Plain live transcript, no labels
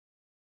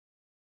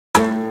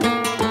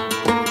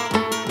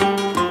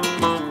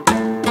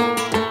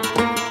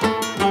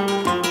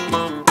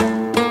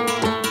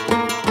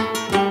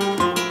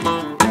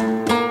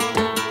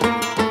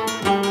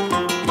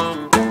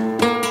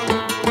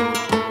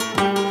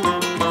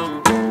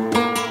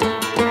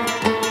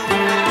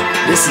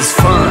This is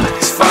fun.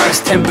 As far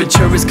as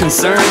temperature is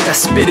concerned, I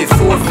spit it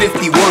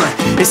 451.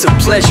 It's a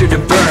pleasure to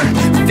burn.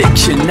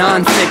 Fiction,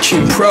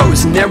 non-fiction,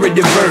 prose,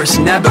 narrative verse,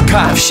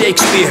 Nabokov,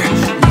 Shakespeare,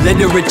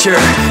 literature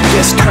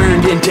gets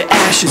turned into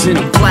ashes in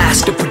a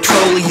blast of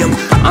petroleum.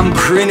 I'm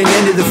grinning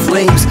into the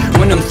flames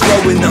when I'm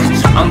throwing them.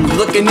 I'm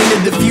looking into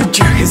the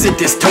future. Is it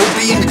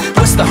dystopian?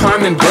 What's the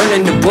harm in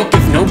burning the book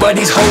if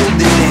nobody's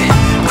holding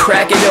it?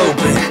 Crack it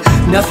open.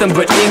 Nothing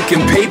but ink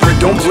and paper.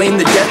 Don't blame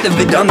the death of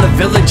it on the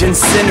village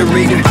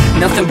incinerator.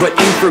 Nothing but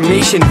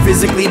information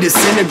physically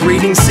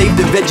disintegrating. Save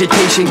the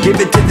vegetation,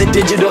 give it to the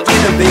digital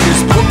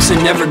innovators. Books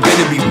are never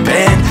gonna be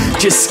banned,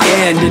 just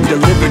scanned and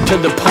delivered to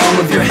the palm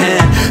of your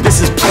hand. This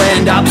is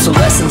planned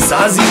obsolescence.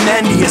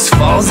 Ozymandias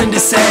falls into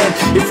sand.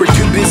 If we're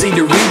too busy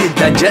to read it,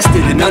 digest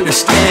it and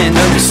understand.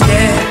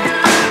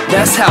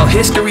 That's how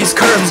history's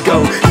curves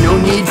go. No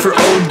need for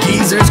old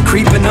geezers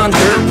creeping on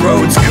dirt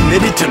roads.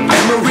 Committed to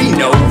memory?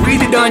 No,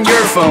 read it on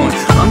your phone.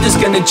 I'm just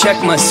gonna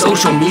check my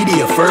social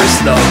media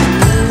first though.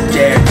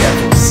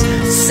 Daredevils,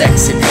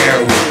 sex and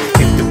heroin.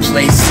 If the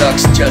place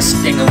sucks, just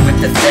sting 'em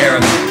with the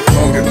theremin.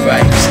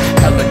 Motorbikes,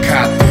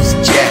 helicopters,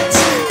 jets.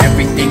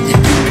 Everything to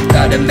do with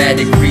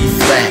automatic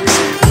reflex.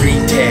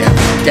 Retail,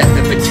 depth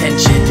of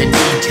attention to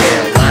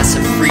detail. Lots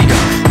of freedom,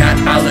 not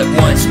all at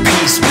once,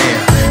 piecemeal.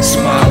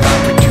 Small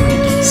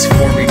opportunities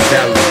for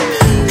rebelling.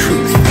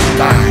 Truth,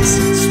 lies,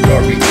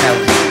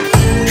 storytelling.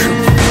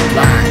 Truth,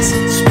 lies,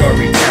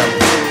 storytelling.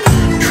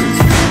 Truth,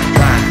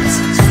 lies,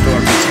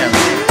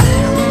 storytelling.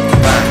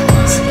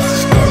 Lies,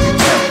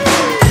 storytelling.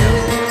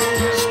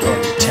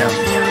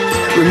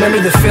 Storytelling. Remember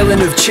the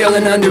feeling of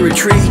chilling under a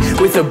tree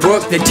with a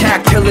book, the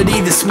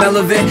tactility, the smell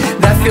of it?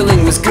 That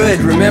feeling was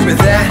good, remember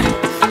that?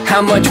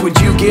 How much would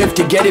you give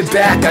to get it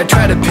back? I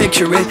try to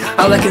picture it.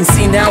 All I can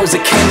see now is a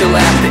Kindle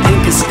app. The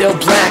ink is still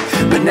black,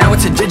 but now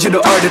it's a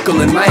digital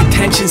article, and my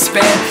attention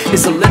span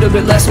is a little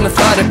bit less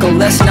methodical,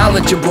 less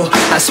knowledgeable.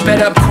 I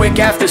sped up quick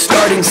after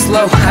starting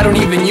slow. I don't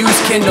even use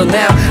Kindle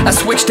now. I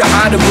switched to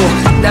Audible.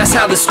 That's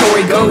how the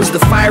story goes. The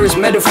fire is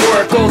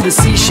metaphorical. The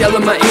seashell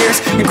in my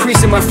ears,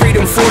 increasing my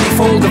freedom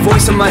 40-fold. The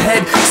voice in my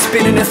head,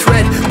 spinning a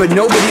thread, but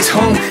nobody's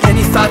home.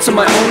 Any thoughts of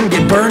my own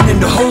get burned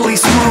into holy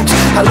smokes.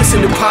 I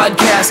listen to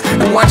podcasts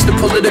and watch the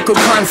political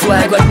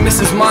conflag like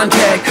Mrs.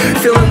 Montag,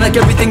 feeling like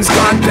everything's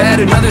gone bad.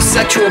 Another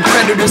sexual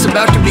predator's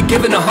about to be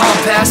given a hall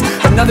pass.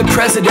 Another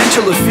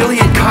presidential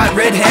affiliate caught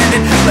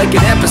red-handed like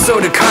an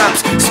episode of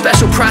Cops.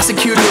 Special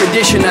prosecutor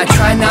edition. I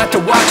try not to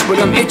watch, but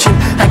I'm itching.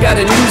 I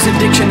got a news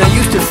addiction. I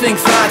used to think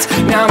thoughts,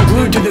 now I'm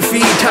glued to the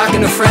feed,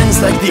 talking to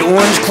friends like the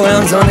orange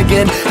clown's on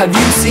again. Have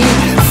you seen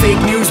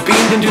fake news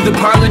beamed into the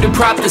parlor to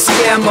prop the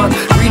scam up?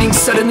 Reading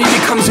suddenly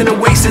becomes an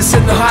oasis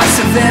in the hot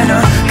savannah.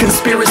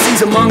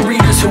 Conspiracies among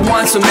readers who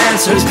want some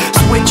answers.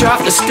 Switch off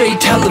the state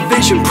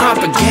television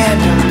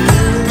propaganda.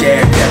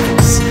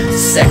 Daredevils,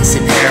 sex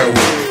and heroin.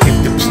 If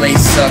the place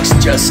sucks,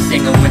 just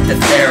sting 'em with the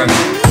theremin.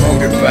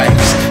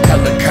 Motorbikes,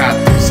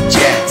 helicopters,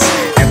 jets.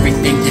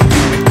 Everything to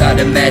do with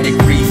automatic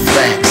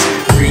reflex.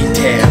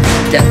 Retail,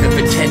 depth of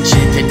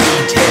attention to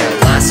detail.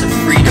 Lots of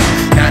freedom,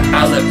 not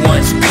all at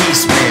once,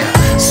 piecemeal.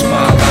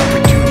 Small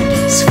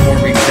opportunities for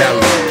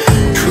rebelling.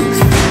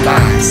 Truth,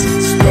 lies,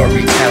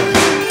 storytelling.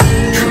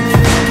 Truth,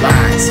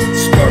 lies,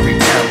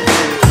 storytelling.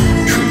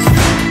 Truth,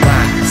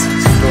 lies,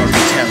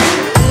 storytelling.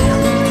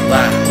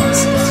 Lies,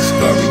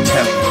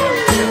 storytelling.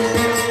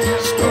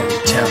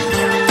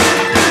 Storytelling.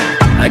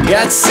 I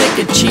got sick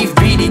of Chief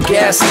Beatty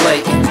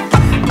gaslighting.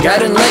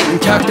 Got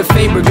enlightened, talked to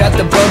Faber, got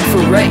the bug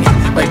for writing.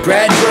 Like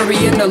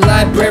Bradbury in the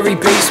library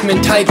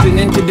basement, typing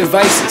into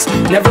devices.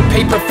 Never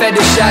paper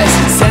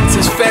fetishizing,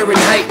 senses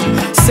Fahrenheit.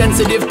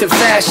 Sensitive to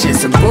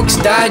fascism. Books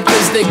died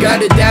cause they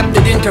got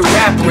adapted into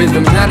rap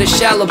rhythm. Not a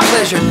shallow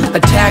pleasure, a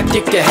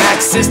tactic to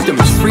hack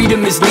systems.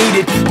 Freedom is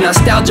needed,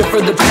 nostalgia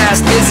for the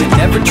past isn't.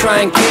 Never try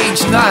and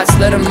cage thoughts,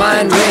 let a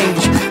mind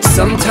range.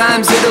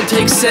 Sometimes it'll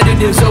take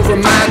sedatives over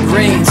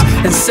migraines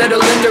and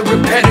settle into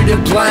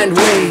repetitive blind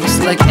ways.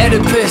 Like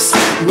Oedipus,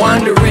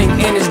 wandering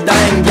in his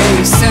dying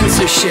days.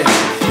 Censorship,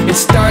 it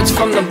starts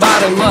from the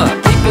bottom up.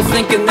 People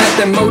thinking that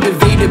they're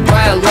motivated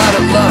by a lot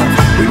of love.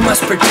 We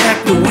must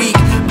protect the weak,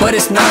 but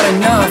it's not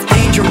enough.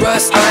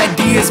 Dangerous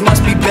ideas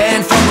must be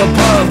banned from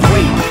above.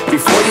 Wait,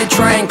 before you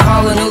try and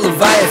call in a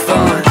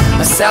Leviathan,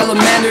 a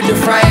salamander to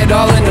fry it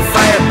all in a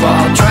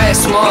fireball. Try a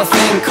small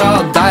thing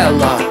called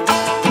dialogue.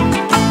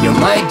 You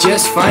might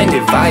just find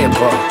it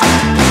viable.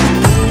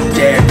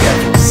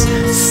 Daredevils,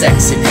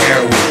 sex and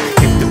heroin.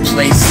 If the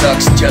place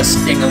sucks,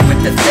 just sting 'em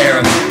with the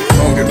theremin.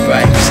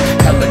 Motorbikes,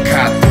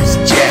 helicopters.